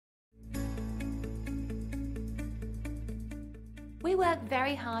We work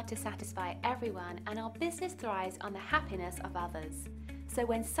very hard to satisfy everyone, and our business thrives on the happiness of others. So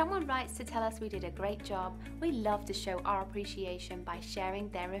when someone writes to tell us we did a great job, we love to show our appreciation by sharing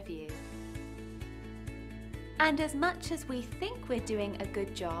their review. And as much as we think we're doing a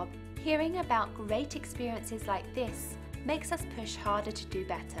good job, hearing about great experiences like this makes us push harder to do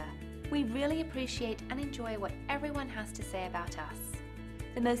better. We really appreciate and enjoy what everyone has to say about us.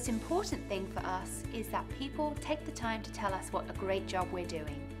 The most important thing for us is that people take the time to tell us what a great job we're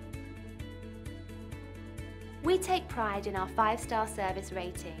doing. We take pride in our 5-star service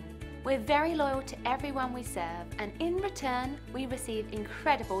rating. We're very loyal to everyone we serve, and in return, we receive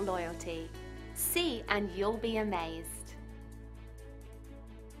incredible loyalty. See and you'll be amazed.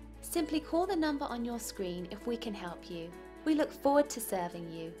 Simply call the number on your screen if we can help you. We look forward to serving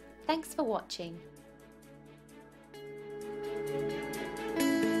you. Thanks for watching.